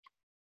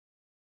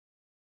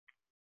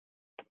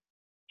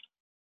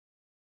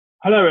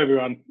Hello,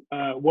 everyone.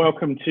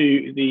 Welcome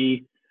to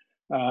the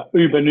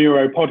Uber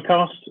Neuro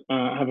podcast.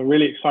 I have a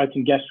really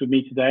exciting guest with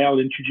me today. I'll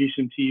introduce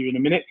him to you in a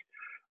minute.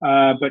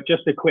 But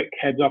just a quick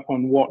heads up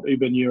on what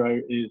Uber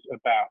Neuro is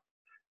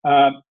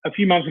about. A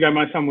few months ago,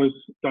 my son was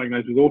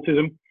diagnosed with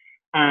autism.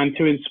 And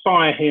to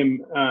inspire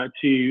him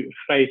to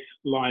face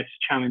life's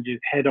challenges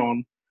head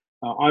on,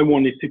 I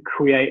wanted to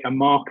create a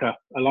marker,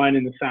 a line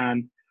in the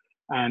sand,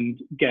 and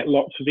get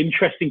lots of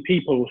interesting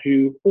people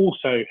who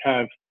also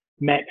have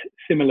met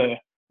similar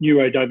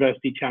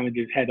neurodiversity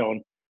challenges head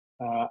on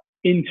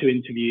into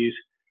interviews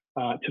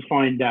to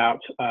find out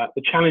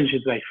the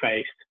challenges they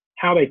faced,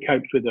 how they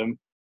coped with them,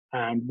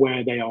 and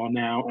where they are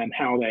now, and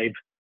how they've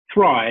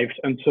thrived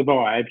and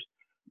survived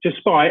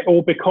despite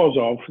or because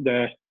of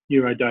their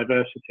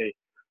neurodiversity.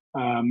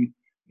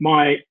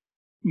 My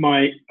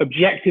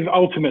objective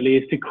ultimately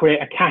is to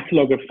create a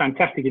catalogue of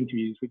fantastic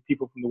interviews with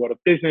people from the world of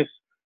business,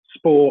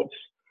 sports,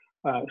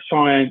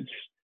 science,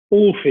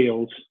 all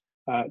fields,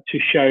 to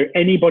show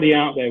anybody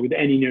out there with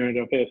any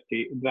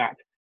neurodiversity that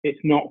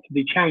it's not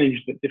the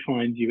challenge that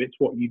defines you, it's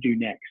what you do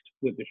next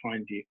that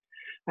defines you.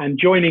 And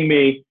joining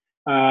me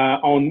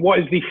on what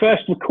is the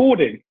first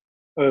recording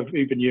of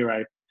Uber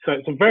Neuro, so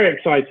it's a very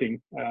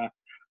exciting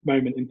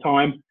moment in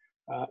time,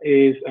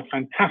 is a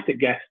fantastic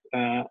guest,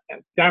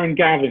 Darren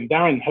Galvin.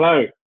 Darren,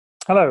 hello.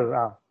 Hello,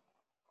 Al.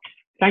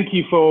 Thank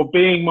you for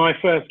being my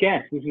first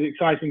guest. This is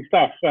exciting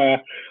stuff.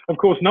 Of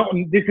course,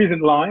 this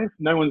isn't live.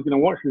 No one's going to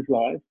watch this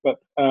live. But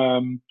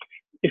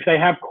if they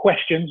have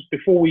questions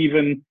before we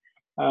even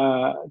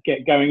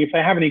get going, if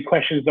they have any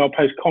questions, they'll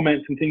post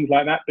comments and things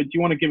like that. But do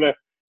you want to give a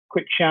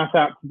quick shout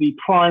out to the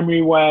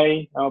primary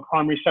way,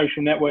 primary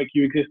social network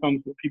you exist on,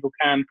 so that people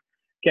can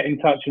get in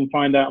touch and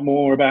find out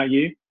more about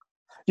you?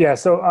 Yeah,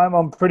 so I'm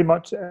on pretty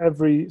much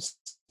every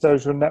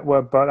social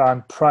network, but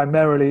I'm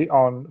primarily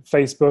on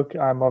Facebook.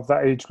 I'm of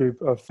that age group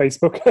of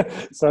Facebook.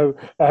 So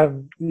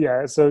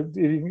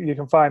you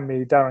can find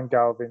me, Darren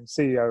Galvin,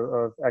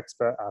 CEO of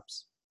Expert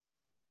Apps.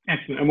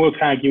 Excellent, and we'll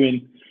tag you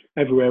in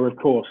everywhere, of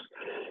course.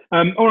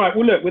 All right,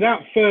 well, look,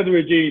 without further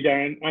ado,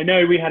 Darren, I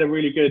know we had a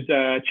really good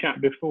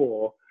chat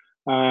before,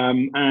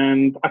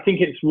 and I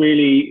think it's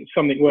really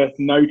something worth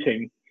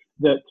noting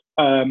that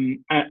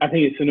I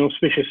think it's an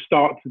auspicious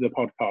start to the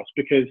podcast,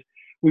 because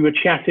we were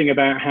chatting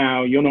about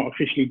how you're not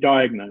officially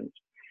diagnosed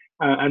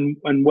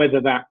and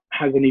whether that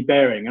has any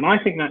bearing. And I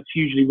think that's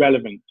hugely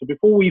relevant. So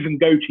before we even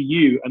go to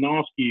you and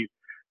ask you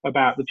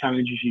about the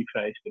challenges you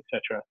faced,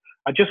 etc.,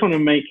 I just want to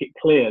make it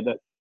clear that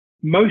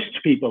most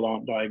people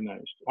aren't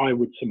diagnosed, I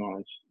would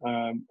surmise.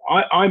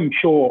 I'm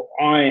sure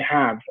I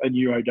have a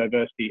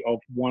neurodiversity of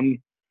one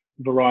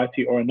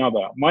variety or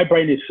another. My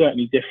brain is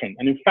certainly different.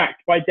 And in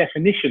fact, by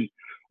definition,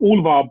 all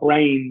of our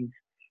brains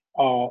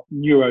are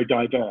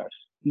neurodiverse.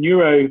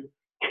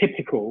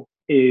 Neurotypical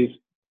is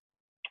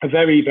a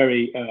very,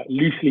 very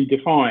loosely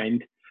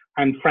defined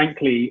and,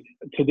 frankly,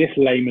 to this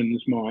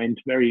layman's mind,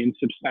 very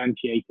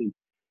insubstantiated,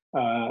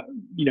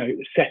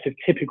 set of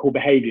typical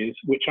behaviours,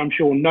 which I'm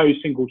sure no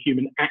single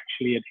human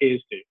actually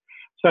adheres to.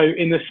 So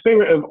in the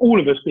spirit of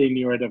all of us being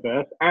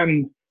neurodiverse,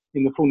 and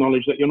in the full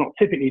knowledge that you're not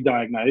typically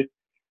diagnosed,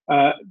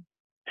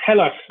 tell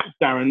us,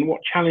 Darren,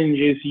 what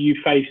challenges you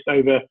faced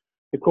over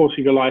the course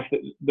of your life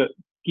that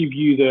give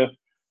you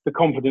the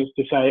confidence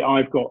to say,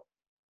 I've got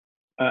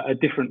a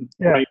different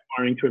brain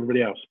wiring to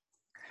everybody else?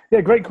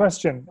 Yeah, great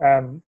question.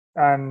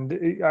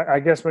 And I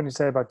guess when you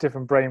say about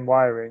different brain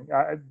wiring,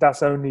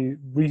 that's only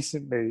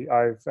recently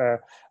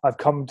I've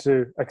come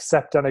to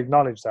accept and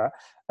acknowledge that.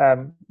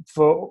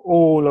 For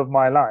all of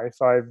my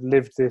life, I've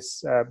lived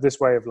this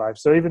way of life.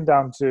 So even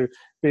down to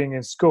being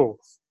in school,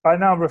 I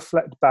now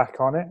reflect back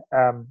on it,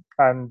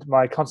 and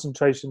my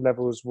concentration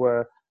levels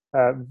were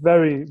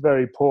very,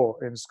 very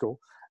poor in school,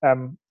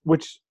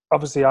 which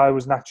obviously I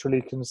was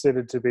naturally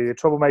considered to be a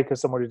troublemaker,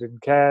 someone who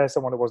didn't care,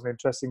 someone who wasn't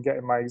interested in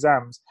getting my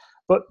exams.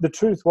 But the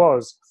truth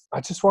was,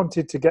 I just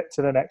wanted to get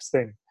to the next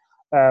thing.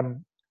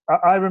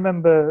 I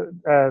remember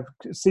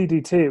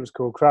CDT, it was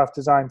called, Craft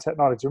Design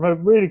Technology. I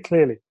remember really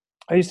clearly.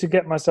 I used to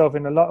get myself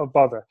in a lot of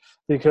bother,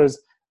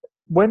 because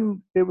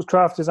when it was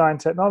Craft Design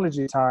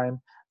Technology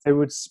time, they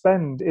would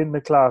spend in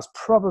the class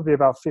probably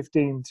about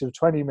 15 to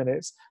 20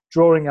 minutes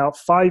drawing out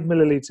 5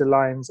 milliliter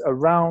lines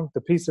around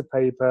the piece of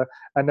paper,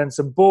 and then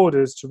some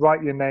borders to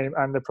write your name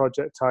and the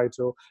project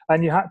title.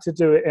 And you had to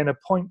do it in a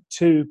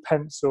 0.2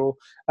 pencil,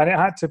 and it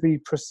had to be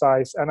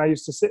precise. And I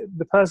used to sit,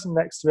 the person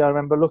next to me, I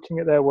remember looking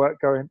at their work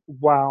going,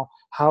 wow,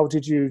 how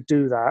did you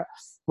do that?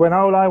 When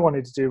all I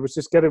wanted to do was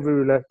just get a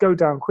ruler, go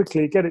down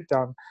quickly, get it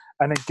done,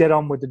 and then get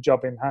on with the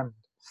job in hand.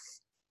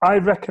 I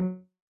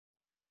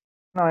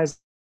recognize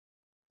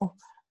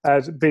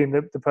as being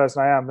the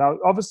person I am. Now,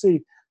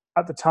 obviously,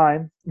 at the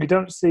time, you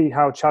don't see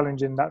how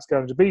challenging that's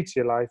going to be to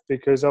your life,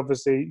 because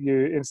obviously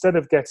you, instead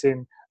of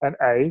getting an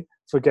A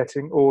for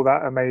getting all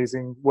that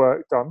amazing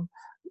work done,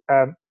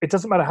 it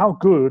doesn't matter how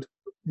good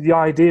the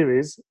idea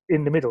is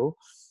in the middle.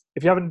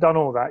 If you haven't done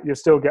all that, you'll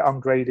still get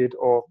ungraded,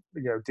 or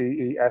D,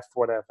 E, F,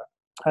 whatever.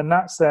 And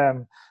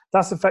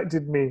that's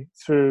affected me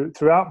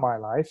throughout my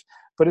life.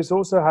 but it's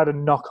also had a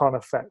knock-on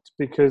effect,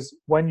 because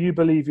when you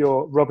believe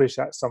you're rubbish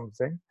at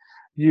something,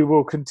 you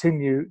will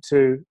continue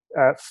to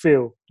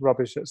feel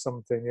rubbish at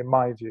something, in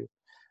my view.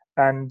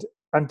 And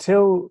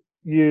until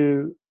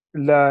you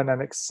learn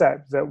and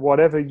accept that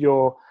whatever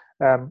your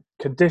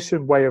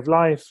condition, way of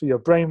life, your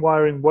brain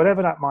wiring,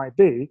 whatever that might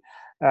be,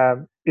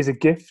 is a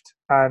gift,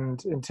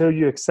 and until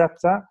you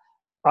accept that,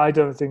 I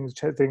don't think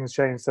things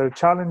change. So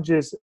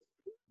challenges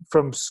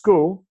from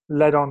school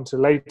led on to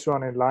later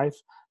on in life,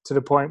 to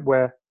the point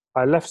where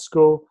I left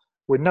school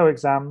with no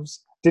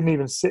exams, didn't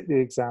even sit the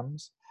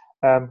exams.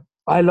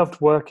 I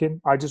loved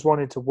working. I just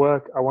wanted to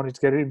work. I wanted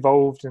to get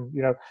involved, and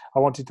I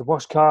wanted to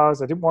wash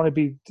cars. I didn't want to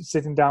be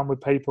sitting down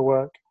with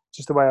paperwork,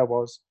 just the way I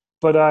was.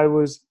 But I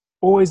was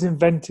always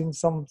inventing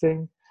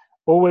something,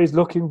 always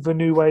looking for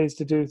new ways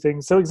to do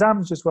things. So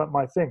exams just weren't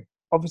my thing.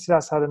 Obviously,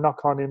 that's had a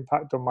knock-on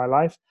impact on my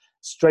life.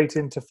 Straight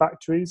into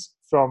factories,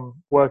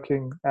 from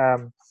working,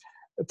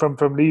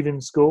 from leaving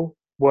school,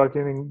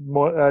 working in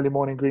early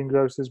morning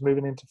greengrocers,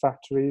 moving into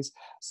factories.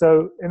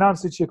 So in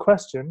answer to your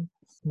question,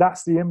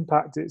 that's the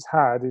impact it's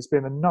had. It's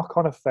been a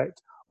knock-on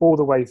effect all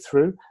the way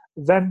through.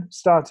 Then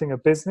starting a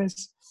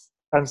business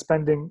and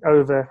spending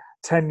over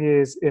 10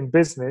 years in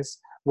business,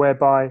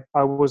 whereby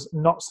I was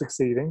not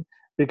succeeding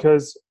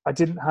because I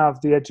didn't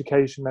have the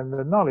education and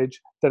the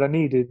knowledge that I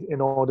needed in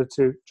order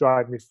to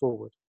drive me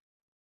forward.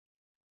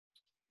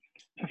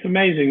 That's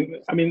amazing.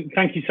 I mean,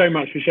 thank you so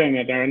much for sharing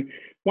that, Darren.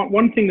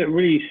 One thing that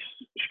really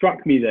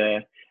struck me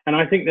there, and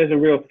I think there's a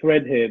real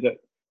thread here that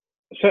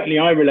certainly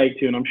I relate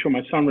to, and I'm sure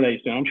my son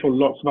relates to, and I'm sure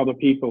lots of other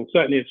people,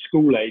 certainly at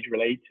school age,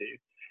 relate to,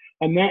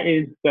 and that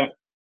is that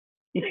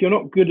if you're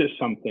not good at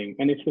something,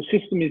 and if the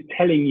system is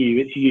telling you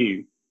it's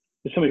you,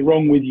 there's something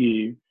wrong with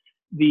you,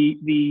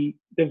 the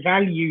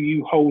value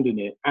you hold in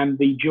it and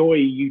the joy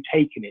you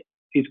take in it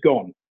is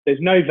gone.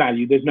 There's no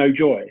value, there's no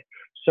joy.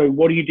 So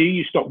what do?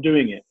 You stop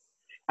doing it.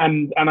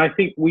 And I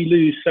think we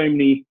lose so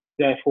many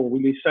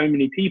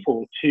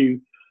people to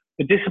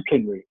the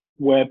discipline route,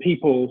 where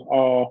people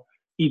are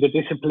either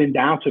disciplined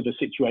out of a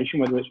situation,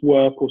 whether it's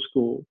work or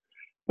school,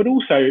 but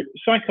also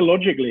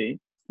psychologically,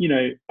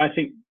 I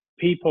think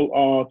people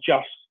are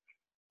just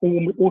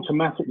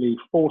automatically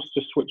forced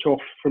to switch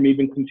off from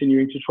even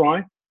continuing to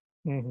try,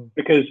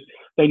 because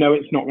they know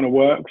it's not going to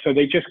work. So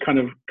they just kind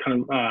of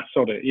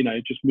sod it,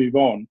 just move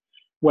on.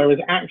 Whereas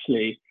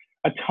actually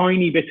a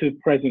tiny bit of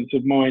presence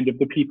of mind of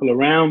the people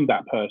around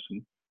that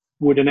person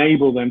would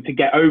enable them to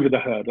get over the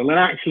hurdle. And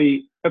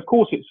actually, of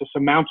course, it's a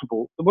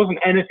surmountable. There wasn't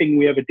anything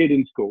we ever did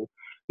in school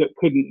that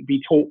couldn't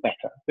be taught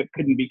better, that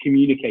couldn't be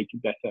communicated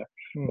better,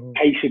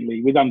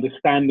 patiently, with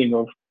understanding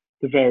of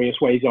the various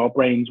ways our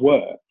brains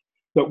work,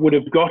 that would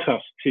have got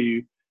us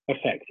to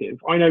effective.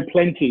 I know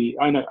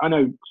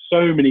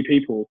so many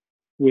people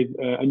with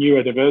a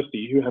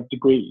neurodiversity who have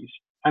degrees,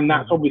 and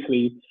that's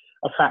obviously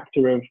a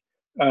factor of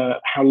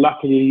how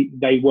lucky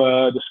they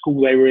were, the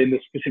school they were in, the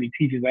specific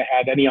teachers they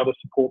had, any other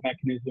support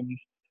mechanisms.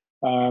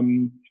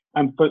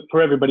 And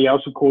for everybody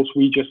else, of course,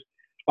 we just,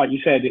 like you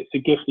said, it's a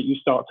gift that you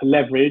start to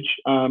leverage.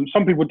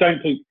 Some people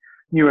don't think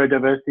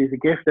neurodiversity is a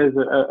gift. There's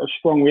a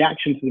strong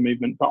reaction to the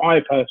movement, but I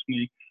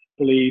personally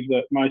believe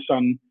that my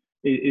son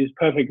is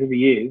perfect as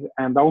he is,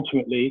 and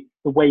ultimately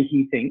the way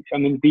he thinks,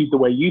 and indeed the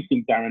way you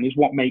think, Darren, is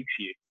what makes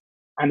you.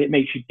 And it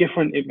makes you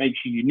different, it makes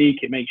you unique,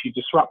 it makes you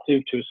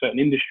disruptive to a certain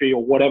industry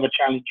or whatever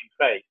challenge you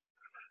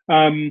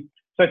face.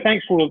 So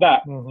thanks for all of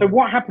that. So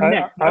what happened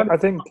next? I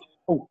think...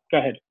 Oh, go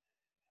ahead.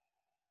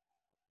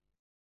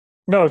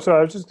 No, so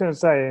I was just going to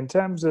say, in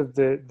terms of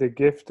the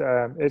gift,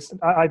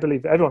 I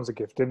believe everyone's a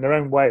gift in their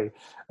own way.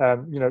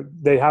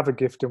 They have a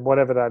gift in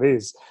whatever that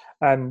is.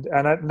 And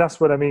that's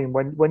what I mean.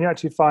 When you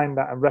actually find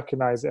that and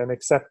recognize it and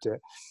accept it,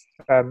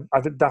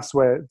 I think that's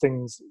where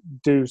things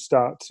do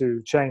start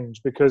to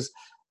change, because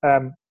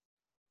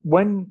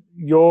when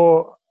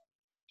you're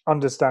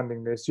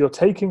understanding this, you're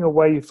taking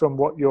away from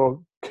what you're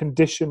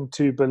conditioned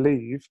to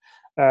believe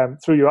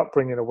through your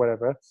upbringing or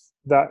whatever,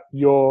 that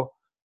your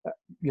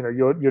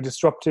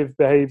disruptive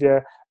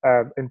behavior,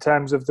 in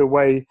terms of the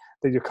way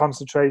that your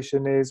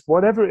concentration is,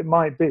 whatever it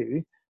might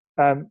be,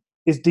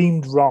 is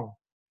deemed wrong.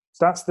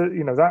 So that's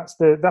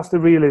the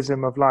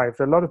realism of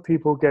life. A lot of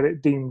people get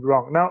it deemed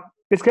wrong. Now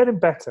it's getting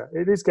better.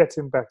 It is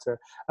getting better,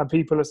 and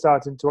people are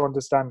starting to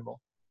understand more.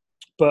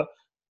 But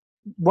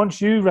once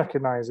you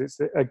recognize it's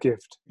a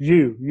gift,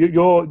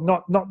 you're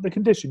not the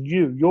condition.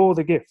 You're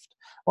the gift.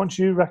 Once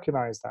you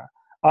recognize that,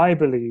 I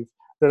believe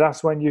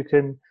that's when you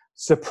can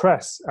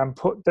suppress and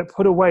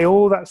put away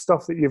all that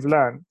stuff that you've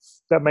learned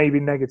that may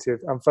be negative,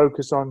 and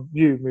focus on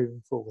you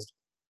moving forward.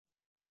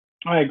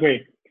 I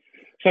agree.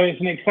 So it's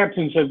an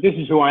acceptance of, this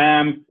is who I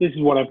am, this is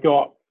what I've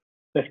got,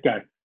 let's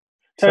go.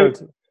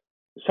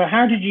 So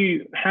how did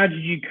you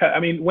I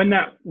mean, when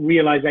that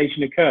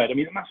realization occurred, I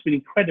mean, it must have been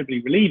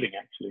incredibly relieving,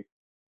 actually.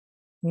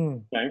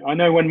 I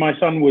know when my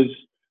son was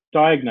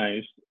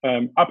diagnosed,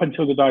 up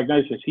until the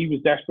diagnosis, he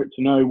was desperate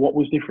to know what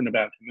was different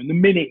about him. And the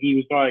minute he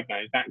was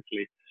diagnosed,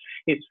 actually,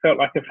 it felt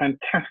like a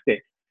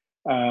fantastic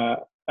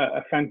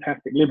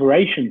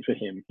liberation for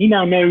him. He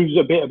now knows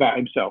a bit about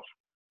himself.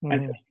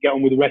 and Mhm. get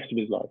on with the rest of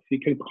his life. He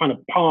can kind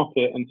of part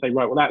it and say,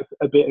 right, well, that's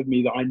a bit of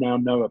me that I now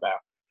know about.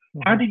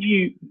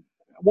 Mhm.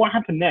 What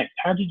happened next?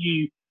 How did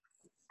you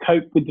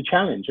cope with the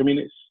challenge? I mean,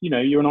 it's,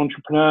 you're an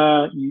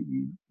entrepreneur,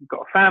 you've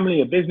got a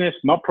family, a business,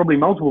 not probably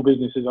multiple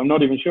businesses, I'm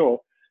not even sure.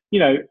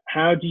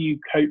 How do you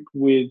cope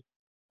with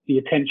the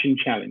attention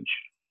challenge?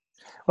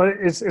 Well,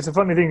 it's a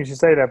funny thing you should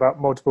say there about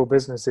multiple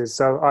businesses.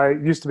 So I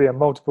used to be a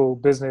multiple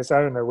business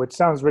owner, which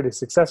sounds really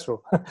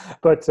successful.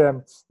 But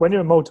when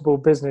you're a multiple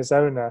business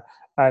owner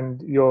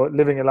and you're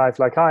living a life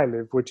like I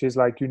live, which is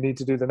like you need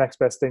to do the next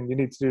best thing, you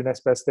need to do the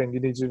next best thing, you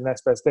need to do the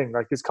next best thing.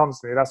 Like it's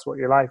constantly, that's what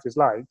your life is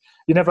like.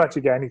 You never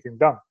actually get anything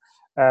done.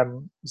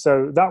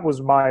 So that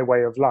was my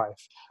way of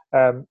life.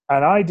 And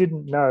I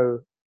didn't know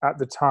at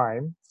the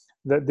time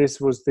that this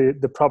was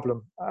the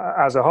problem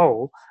as a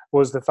whole,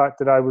 was the fact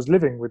that I was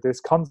living with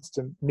this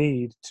constant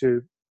need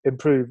to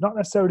improve, not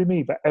necessarily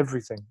me, but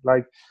everything.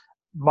 Like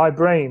my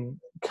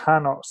brain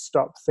cannot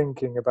stop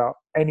thinking about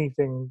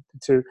anything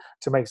to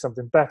make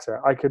something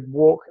better. I could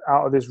walk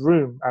out of this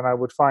room and I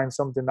would find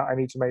something that I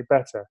need to make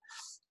better.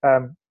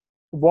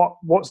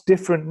 What's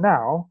different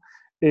now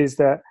is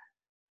that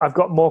I've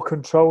got more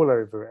control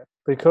over it,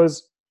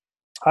 because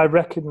I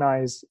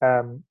recognize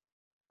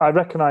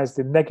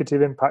the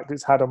negative impact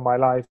it's had on my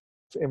life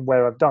in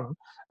where I've done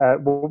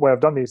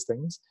these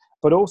things,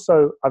 but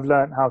also I've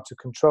learned how to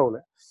control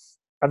it.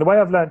 And the way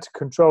I've learned to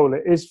control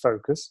it is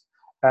focus.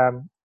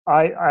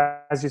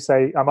 As you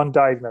say, I'm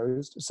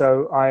undiagnosed,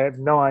 so I have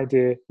no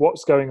idea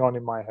what's going on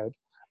in my head.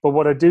 But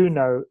what I do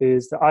know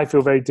is that I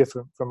feel very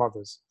different from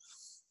others.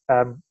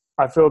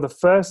 I feel the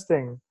first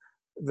thing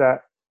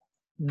that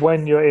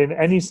when you're in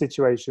any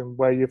situation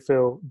where you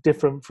feel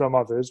different from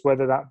others,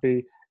 whether that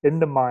be in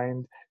the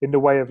mind, in the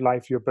way of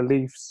life, your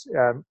beliefs,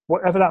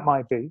 whatever that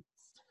might be,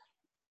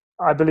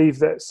 I believe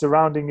that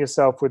surrounding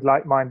yourself with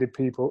like-minded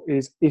people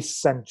is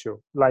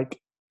essential. Like,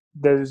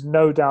 there's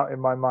no doubt in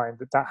my mind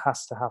that that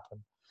has to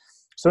happen.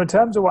 So in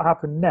terms of what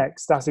happened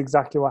next, that's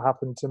exactly what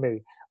happened to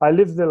me. I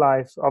lived the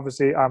life,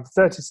 obviously, I'm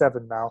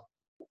 37 now.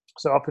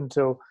 So up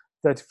until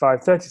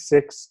 35,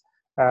 36,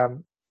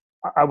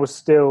 I was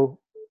still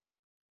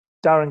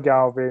Darren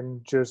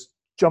Galvin, just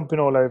jumping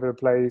all over the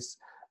place,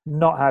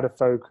 not had a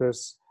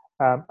focus,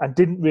 and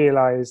didn't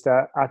realize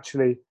that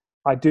actually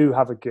I do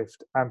have a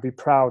gift and be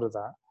proud of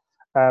that.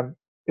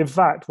 In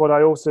fact, what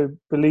I also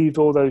believed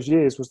all those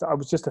years was that I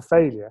was just a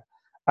failure.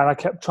 And I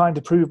kept trying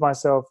to prove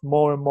myself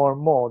more and more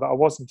and more that I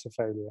wasn't a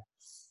failure.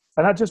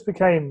 And that just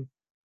became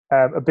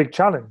a big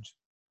challenge.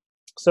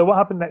 So what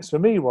happened next for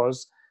me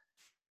was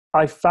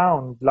I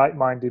found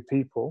like-minded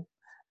people.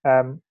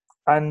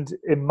 And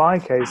in my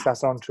case,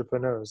 that's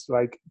entrepreneurs,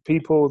 like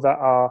people that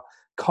are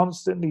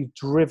constantly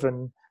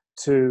driven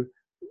to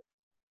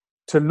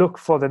look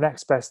for the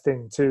next best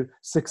thing, to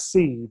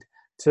succeed,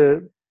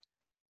 to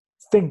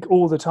think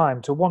all the time,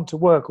 to want to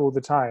work all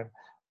the time.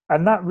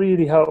 And that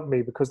really helped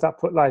me because that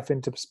put life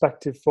into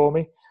perspective for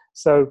me.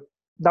 So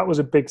that was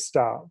a big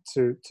start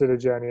to the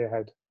journey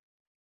ahead.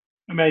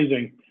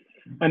 Amazing.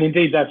 And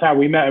indeed, that's how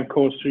we met, of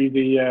course, through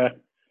the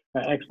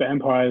Expert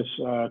Empires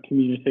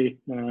community.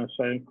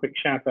 So quick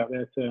shout out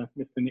there to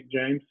Mr. Nick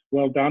James.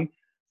 Well done.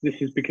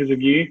 This is because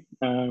of you.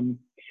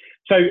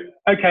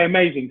 Okay,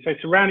 amazing. So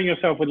surrounding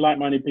yourself with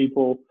like-minded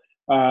people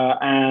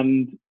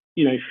and,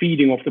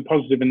 feeding off the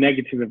positive and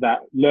negative of that,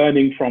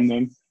 learning from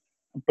them,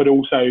 but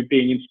also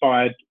being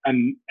inspired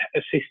and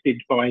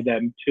assisted by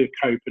them to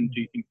cope and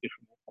do things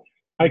differently.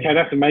 Okay,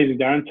 that's amazing,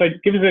 Darren. So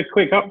give us a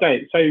quick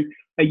update. So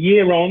a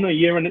year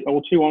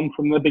or two on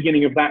from the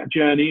beginning of that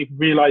journey,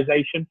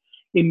 realization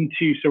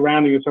into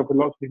surrounding yourself with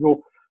lots of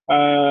people,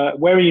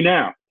 where are you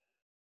now?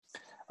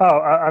 Oh,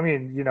 I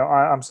mean,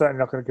 I'm certainly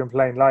not going to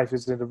complain. Life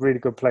is in a really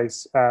good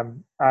place.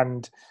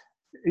 And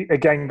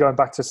again, going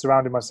back to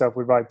surrounding myself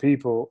with right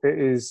people, it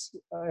is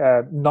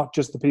not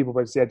just the people,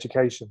 but it's the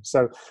education.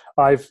 So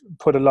I've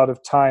put a lot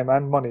of time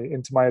and money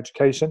into my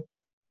education.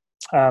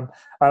 And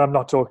I'm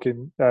not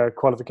talking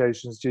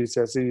qualifications,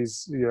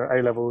 GCSEs,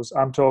 A-levels.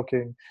 I'm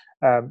talking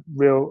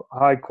real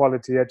high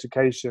quality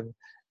education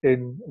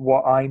in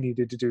what I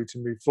needed to do to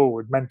move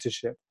forward,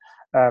 mentorship.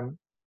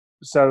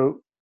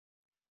 So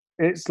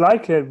it's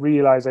like a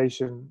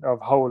realization of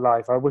whole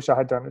life. I wish I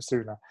had done it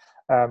sooner.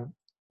 And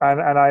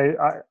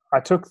I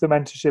took the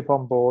mentorship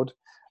on board.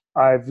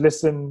 I've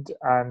listened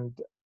and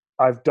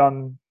I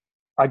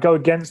go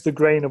against the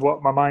grain of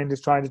what my mind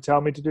is trying to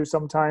tell me to do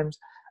sometimes.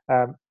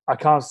 I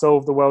can't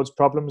solve the world's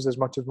problems as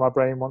much as my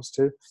brain wants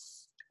to.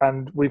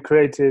 And we've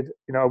created,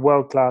 a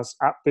world-class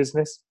app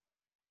business.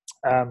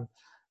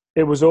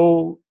 It was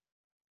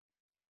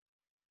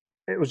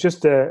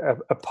just a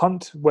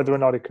punt whether or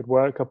not it could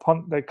work, a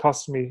punt that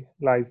cost me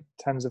like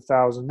tens of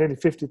thousands, nearly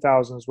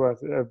 50,000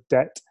 worth of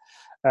debt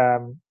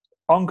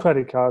on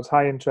credit cards,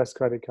 high interest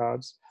credit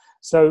cards.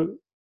 So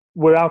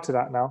we're out of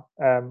that now.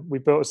 We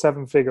built a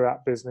 7-figure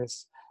app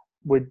business.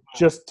 We're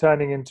just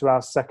turning into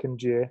our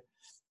second year.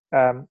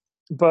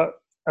 But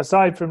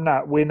aside from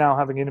that, we're now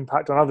having an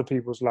impact on other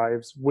people's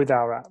lives with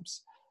our apps.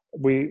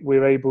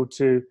 We're able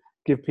to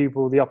give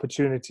people the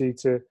opportunity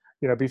to,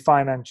 be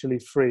financially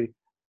free.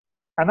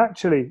 and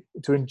actually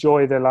to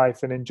enjoy their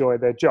life and enjoy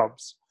their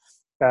jobs,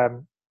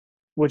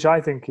 which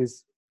I think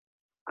is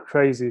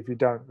crazy if you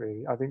don't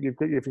really. I think if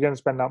you're going to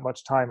spend that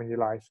much time in your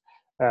life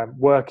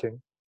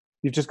working,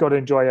 you've just got to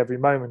enjoy every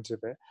moment of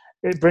it.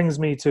 It brings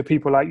me to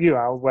people like you,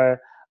 Al,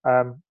 where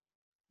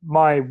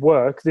my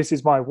work, this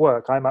is my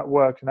work. I'm at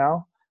work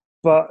now,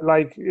 but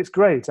like, it's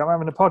great. I'm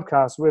having a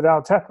podcast with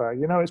Al Tepper,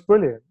 you know, it's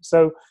brilliant.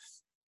 So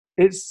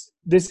this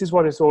is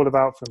what it's all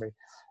about for me.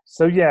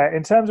 So yeah,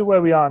 in terms of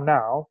where we are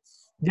now,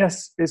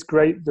 yes, it's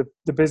great.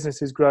 The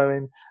business is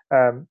growing.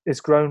 It's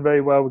grown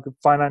very well. We're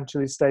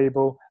financially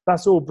stable.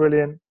 That's all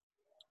brilliant.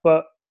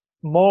 But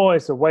more,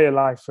 it's a way of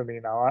life for me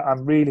now.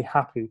 I'm really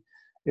happy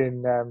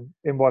in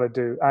what I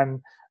do,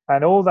 and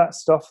all that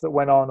stuff that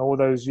went on all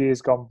those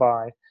years gone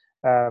by.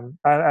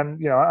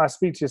 And you know, I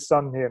speak to your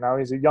son here now.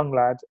 He's a young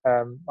lad.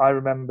 I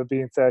remember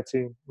being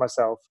 13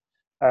 myself,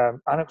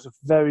 and it was a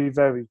very,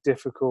 very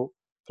difficult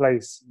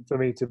place for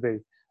me to be.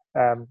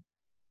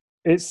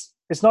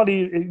 It's not,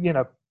 you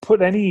know,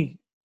 put any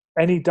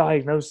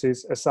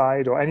diagnosis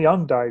aside or any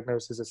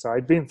undiagnosis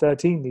aside, being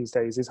 13 these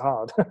days is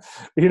hard.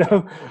 You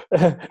know,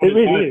 it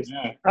really is.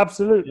 Yeah.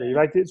 Absolutely. Yeah.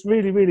 Like, it's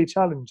really, really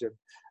challenging.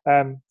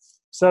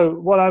 So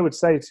what I would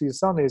say to your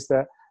son is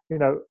that, you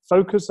know,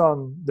 focus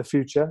on the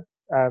future.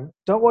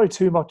 Don't worry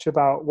too much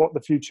about what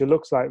the future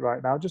looks like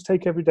right now. Just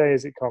take every day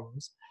as it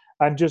comes,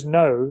 and just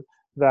know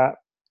that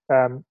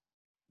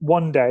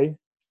one day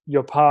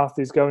your path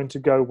is going to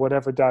go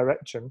whatever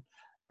direction,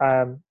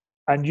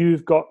 and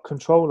you've got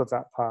control of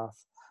that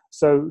path.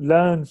 So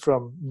learn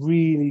from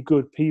really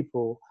good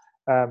people.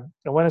 And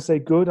when I say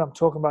good, I'm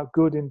talking about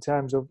good in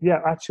terms of,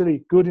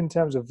 actually good in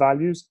terms of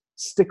values.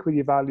 Stick with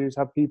your values,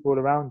 have people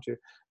around you.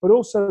 But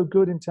also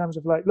good in terms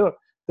of, like, look,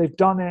 they've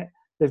done it.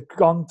 They've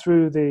gone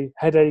through the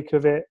headache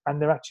of it,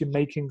 and they're actually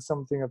making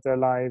something of their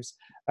lives.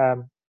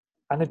 And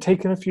they've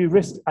taken a few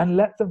risks, and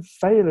let them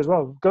fail as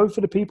well. Go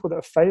for the people that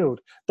have failed.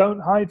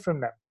 Don't hide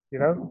from them, you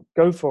know,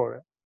 go for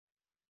it.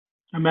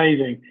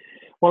 Amazing.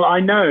 Well,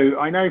 I know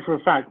for a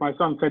fact, my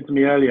son said to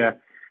me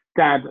earlier,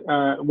 Dad,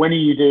 when are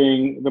you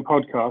doing the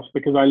podcast?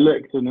 Because I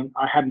looked and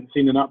I hadn't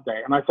seen an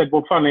update. And I said,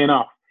 well, funnily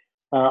enough,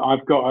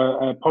 I've got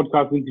a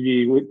podcast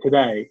interview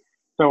today.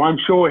 So I'm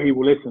sure he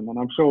will listen, and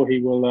I'm sure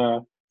he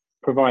will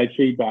provide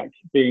feedback,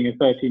 being a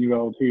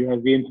 13-year-old who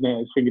has the internet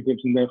at his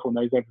fingertips and therefore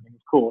knows everything,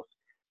 of course.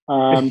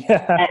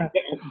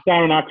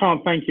 Darren, I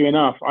can't thank you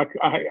enough.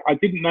 I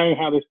didn't know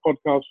how this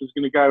podcast was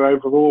going to go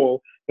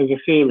overall as a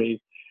series.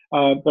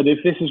 But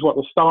if this is what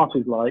the start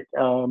is like,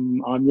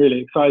 I'm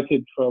really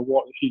excited for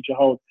what the future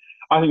holds.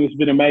 I think it's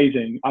been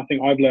amazing. I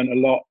think I've learned a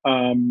lot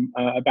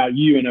about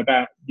you and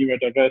about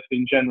neurodiversity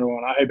in general,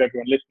 and I hope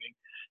everyone listening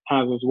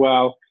has as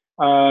well.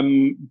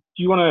 Do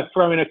you want to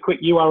throw in a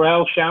quick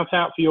URL shout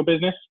out for your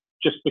business,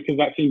 just because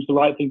that seems the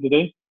right thing to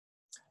do?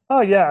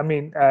 Oh yeah, I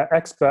mean,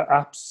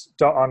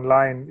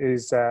 expertapps.online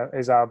is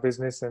our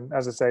business, and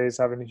as I say, it's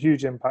having a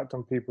huge impact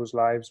on people's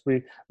lives.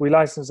 We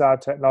license our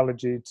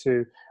technology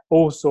to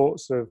all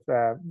sorts of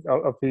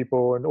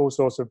people and all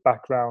sorts of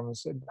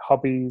backgrounds and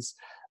hobbies,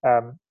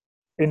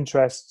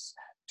 interests.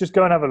 Just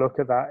go and have a look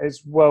at that.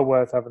 It's well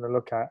worth having a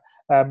look at.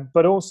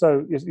 But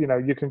also, you know,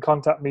 you can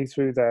contact me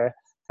through there.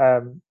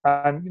 And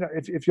you know,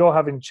 if you're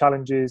having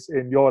challenges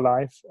in your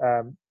life,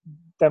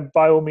 then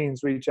by all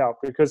means reach out,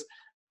 because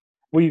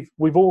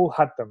we've all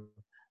had them,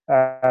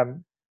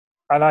 and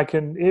I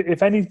can,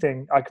 if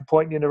anything, I could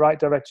point you in the right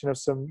direction of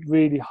some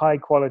really high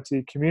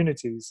quality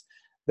communities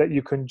that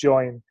you can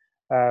join,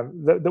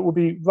 that will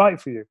be right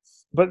for you.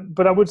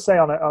 But I would say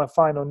on a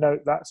final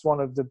note, that's one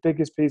of the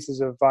biggest pieces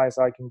of advice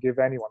I can give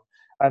anyone.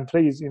 And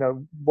please, you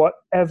know,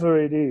 whatever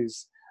it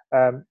is,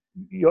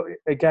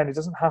 again, it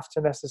doesn't have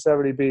to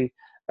necessarily be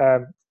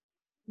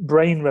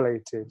brain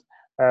related,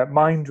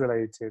 mind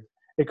related.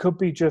 It could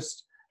be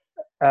just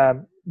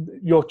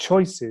your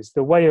choices,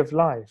 the way of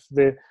life,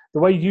 the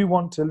way you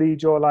want to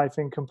lead your life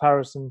in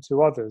comparison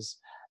to others,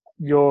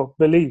 your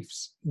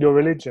beliefs, your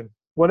religion,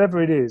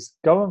 whatever it is.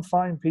 Go and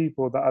find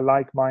people that are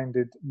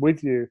like-minded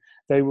with you.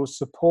 They will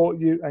support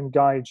you and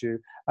guide you.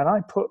 And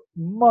I put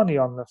money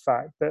on the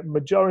fact that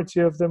majority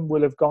of them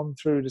will have gone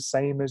through the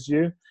same as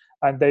you,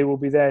 and they will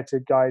be there to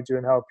guide you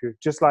and help you.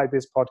 Just like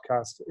this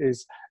podcast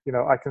is, you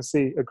know, I can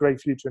see a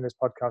great future in this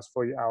podcast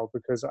for you, Al,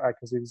 because I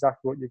can see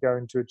exactly what you're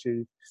going to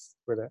achieve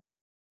with it.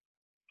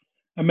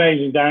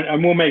 Amazing, Darren.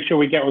 And we'll make sure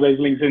we get all those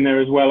links in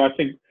there as well. I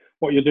think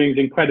what you're doing is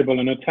incredible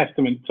and a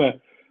testament to,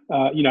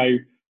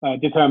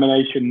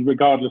 determination,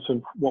 regardless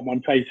of what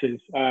one faces.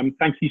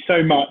 Thank you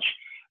so much.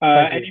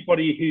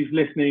 Anybody who's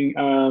listening,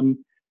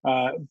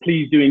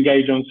 please do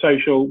engage on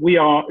social. We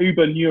are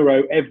Uber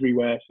Neuro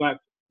everywhere. So that's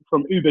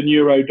from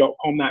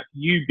uberneuro.com. That's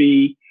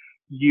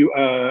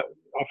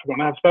I've forgotten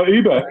how to spell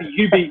Uber.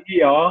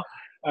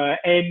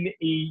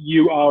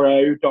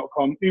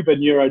 uberneuro.com,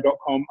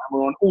 uberneuro.com, and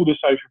we're on all the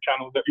social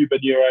channels at Uber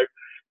Neuro.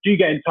 Do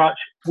get in touch.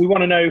 We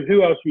want to know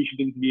who else we should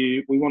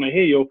interview. We want to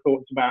hear your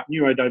thoughts about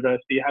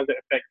neurodiversity. Has it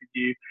affected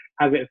you?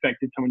 Has it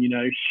affected someone you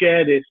know?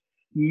 Share this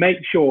make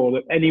sure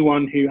that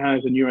anyone who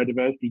has a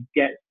neurodiversity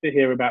gets to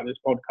hear about this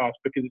podcast,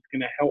 because it's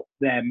going to help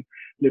them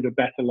live a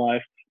better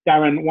life.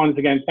 Darren, once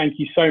again, thank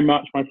you so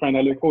much, my friend.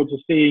 I look forward to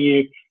seeing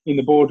you in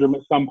the boardroom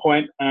at some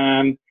point.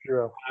 And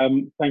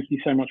thank you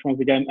so much once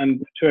again.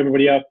 And to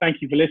everybody else,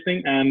 thank you for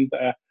listening. And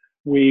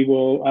we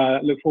will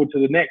look forward to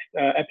the next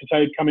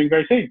episode coming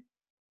very soon.